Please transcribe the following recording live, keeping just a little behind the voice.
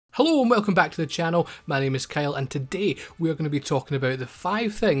Hello and welcome back to the channel. My name is Kyle and today we are going to be talking about the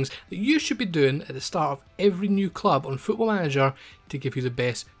 5 things that you should be doing at the start of every new club on Football Manager to give you the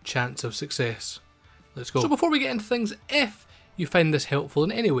best chance of success. Let's go. So before we get into things, if you find this helpful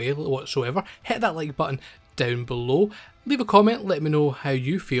in any way whatsoever, hit that like button down below. Leave a comment, let me know how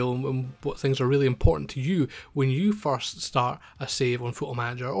you feel and what things are really important to you when you first start a save on Football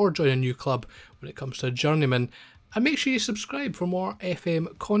Manager or join a new club when it comes to a Journeyman. And make sure you subscribe for more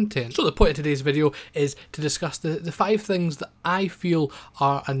FM content. So the point of today's video is to discuss the 5 things that I feel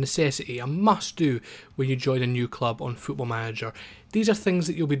are a necessity, a must do when you join a new club on Football Manager. These are things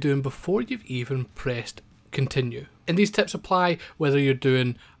that you'll be doing before you've even pressed continue. And these tips apply whether you're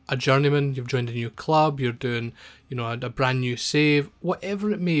doing a Journeyman, you've joined a new club, you're doing, a brand new save,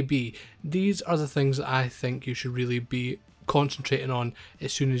 whatever it may be. These are the things that I think you should really be concentrating on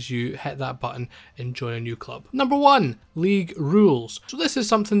as soon as you hit that button and join a new club. Number 1, league rules. So this is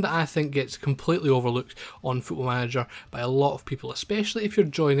something that I think gets completely overlooked on Football Manager by a lot of people, especially if you're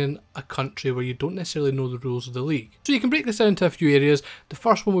joining a country where you don't necessarily know the rules of the league. So you can break this down into a few areas. The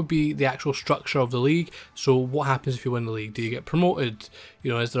first one would be the actual structure of the league. So what happens if you win the league? Do you get promoted?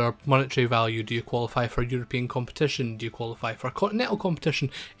 Is there a monetary value? Do you qualify for European competition? Do you qualify for a continental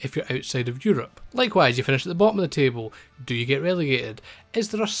competition if you're outside of Europe? Likewise, you finish at the bottom of the table. Do you get relegated? Is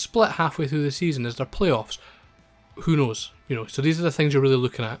there a split halfway through the season? Is there playoffs? Who knows? So these are the things you're really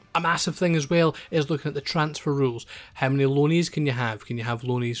looking at. A massive thing as well is looking at the transfer rules. How many loanees can you have? Can you have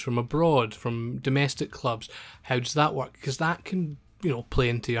loanees from abroad, from domestic clubs? How does that work? Because that can, play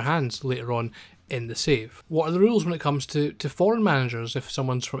into your hands later on in the save. What are the rules when it comes to foreign managers? If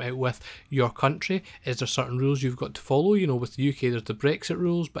someone's from out with your country, is there certain rules you've got to follow? With the UK there's the Brexit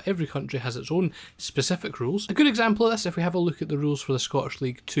rules, but every country has its own specific rules. A good example of this, if we have a look at the rules for the Scottish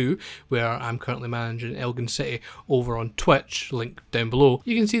League 2, where I'm currently managing Elgin City over on Twitch, link down below,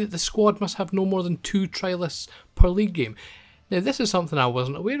 you can see that the squad must have no more than 2 trialists per league game. Now this is something I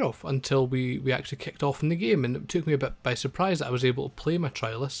wasn't aware of until we actually kicked off in the game, and it took me a bit by surprise that I was able to play my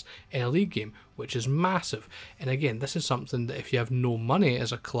trialists in a league game, which is massive. And again, this is something that if you have no money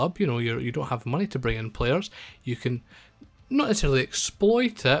as a club, you don't have money to bring in players, you can not necessarily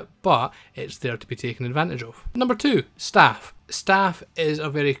exploit it, but it's there to be taken advantage of. Number 2, staff. Staff is a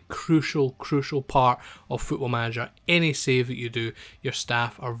very crucial part of Football Manager. Any save that you do, your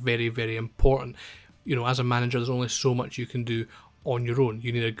staff are very, very important. As a manager, there's only so much you can do on your own.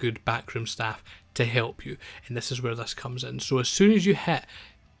 You need a good backroom staff to help you, and this is where this comes in. So as soon as you hit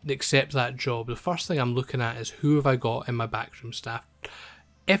accept that job, the first thing I'm looking at is who have I got in my backroom staff.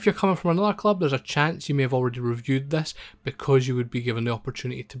 If you're coming from another club, there's a chance you may have already reviewed this because you would be given the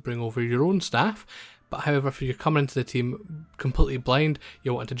opportunity to bring over your own staff. But however, if you're coming into the team completely blind,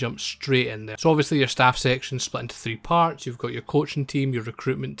 you want to jump straight in there. So obviously your staff section is split into 3 parts. You've got your coaching team, your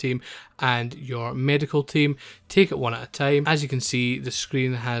recruitment team, and your medical team. Take it one at a time. As you can see, the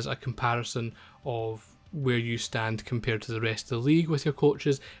screen has a comparison of where you stand compared to the rest of the league with your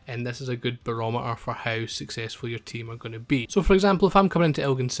coaches, and this is a good barometer for how successful your team are going to be. So for example, if I'm coming into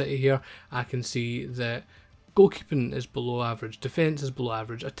Elgin City here, I can see that goalkeeping is below average, defence is below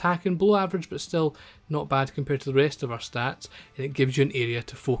average, attacking below average but still not bad compared to the rest of our stats, and it gives you an area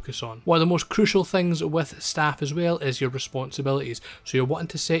to focus on. One of the most crucial things with staff as well is your responsibilities. So you're wanting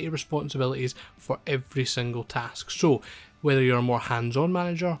to set your responsibilities for every single task. So whether you're a more hands-on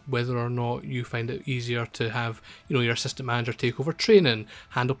manager, whether or not you find it easier to have your assistant manager take over training,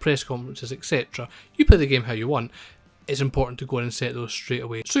 handle press conferences, etc. You play the game how you want. It's important to go in and set those straight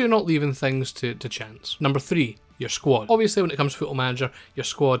away, so you're not leaving things to chance. Number 3, your squad. Obviously when it comes to Football Manager, your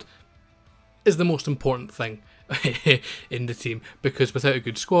squad is the most important thing in the team, because without a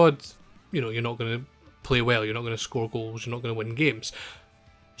good squad, you're not going to play well, you're not going to score goals, you're not going to win games.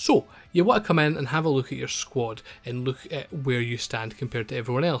 So you want to come in and have a look at your squad and look at where you stand compared to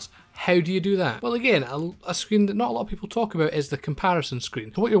everyone else. How do you do that? Well, again, a screen that not a lot of people talk about is the comparison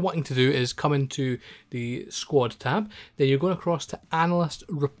screen. So what you're wanting to do is come into the squad tab, then you're going across to analyst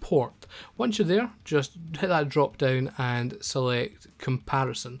report. Once you're there, just hit that drop down and select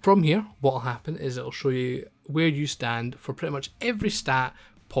comparison. From here, what will happen is it'll show you where you stand for pretty much every stat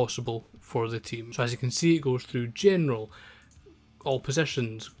possible for the team. So as you can see, it goes through general, all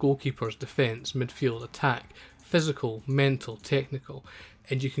positions, goalkeepers, defence, midfield, attack, physical, mental, technical,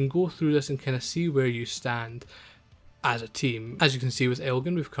 and you can go through this and kind of see where you stand as a team. As you can see with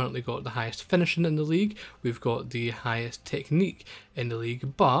Elgin, we've currently got the highest finishing in the league, we've got the highest technique in the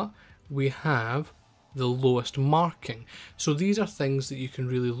league, but we have the lowest marking. So these are things that you can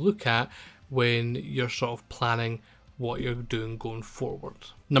really look at when you're sort of planning what you're doing going forward.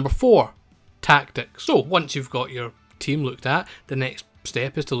 Number 4, tactics. So once you've got your team looked at, the next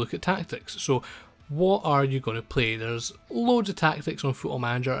step is to look at tactics. So what are you going to play? There's loads of tactics on Football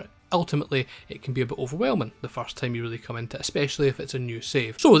Manager. Ultimately, it can be a bit overwhelming the first time you really come into it, especially if it's a new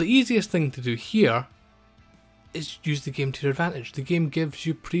save. So the easiest thing to do here is use the game to your advantage. The game gives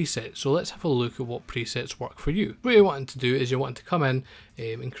you presets, so let's have a look at what presets work for you. What you're wanting to do is you're wanting to come in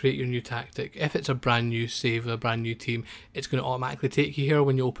and create your new tactic. If it's a brand new save with a brand new team, it's going to automatically take you here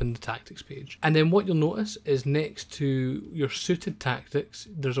when you open the tactics page. And then what you'll notice is next to your suited tactics,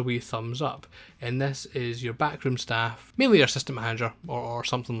 there's a wee thumbs up. And this is your backroom staff, mainly your assistant manager or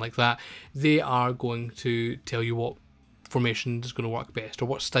something like that. They are going to tell you what formation is going to work best or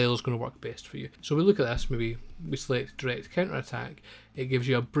what style is going to work best for you. So we look at this, maybe we select direct counter attack. It gives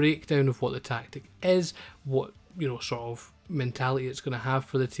you a breakdown of what the tactic is, what sort of mentality it's going to have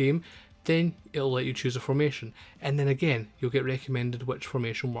for the team. Then it'll let you choose a formation, and then again you'll get recommended which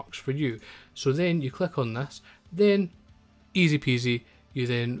formation works for you. So then you click on this, then easy peasy, you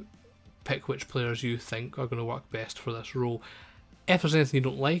then pick which players you think are going to work best for this role. If there's anything you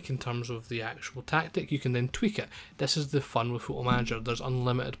don't like in terms of the actual tactic, you can then tweak it. This is the fun with Football Manager. There's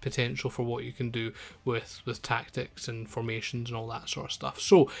unlimited potential for what you can do with tactics and formations and all that sort of stuff.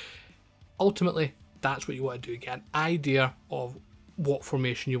 So ultimately, that's what you want to do. Get an idea of what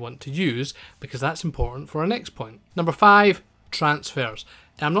formation you want to use, because that's important for our next point. Number 5, transfers.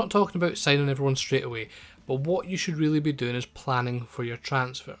 And I'm not talking about signing everyone straight away, but what you should really be doing is planning for your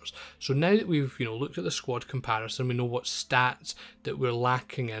transfers. So now that we've looked at the squad comparison, we know what stats that we're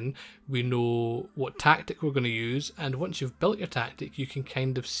lacking in, we know what tactic we're going to use, and once you've built your tactic, you can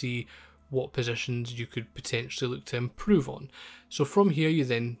kind of see what positions you could potentially look to improve on. So from here you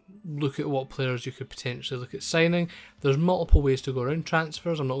then look at what players you could potentially look at signing. There's multiple ways to go around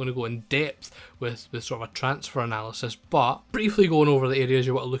transfers. I'm not going to go in depth with sort of a transfer analysis, but briefly going over the areas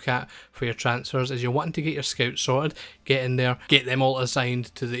you want to look at for your transfers is you're wanting to get your scouts sorted, get in there, get them all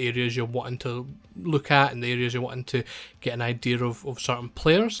assigned to the areas you're wanting to look at and the areas you're wanting to get an idea of certain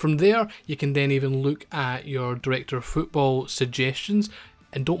players. From there you can then even look at your director of football suggestions.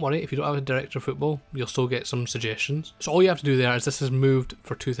 And don't worry, if you don't have a director of football, you'll still get some suggestions. So all you have to do there, as this is moved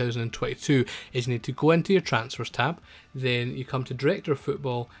for 2022, is you need to go into your transfers tab, then you come to director of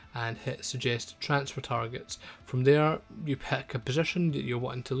football and hit suggest transfer targets. From there, you pick a position that you're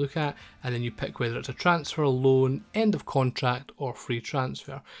wanting to look at, and then you pick whether it's a transfer, loan, end of contract, or free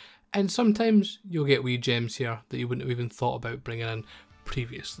transfer. And sometimes you'll get wee gems here that you wouldn't have even thought about bringing in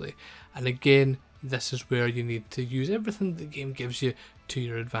previously. And again, this is where you need to use everything the game gives you to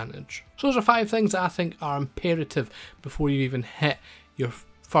your advantage. So those are 5 things that I think are imperative before you even hit your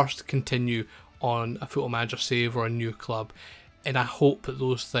first continue on a Football Manager save or a new club. And I hope that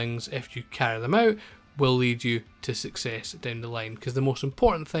those things, if you carry them out, will lead you to success down the line, because the most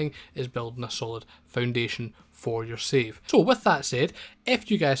important thing is building a solid foundation for your save. So with that said,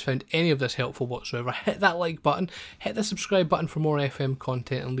 if you guys found any of this helpful whatsoever, hit that like button, hit the subscribe button for more FM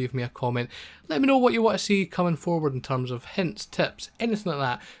content, and leave me a comment. Let me know what you want to see coming forward in terms of hints, tips, anything like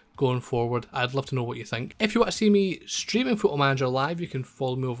that going forward. I'd love to know what you think. If you want to see me streaming Football Manager live, you can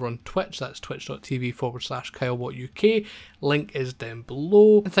follow me over on Twitch. That's twitch.tv/KyleWattUK. Link is down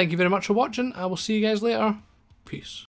below. And thank you very much for watching. I will see you guys later. Peace.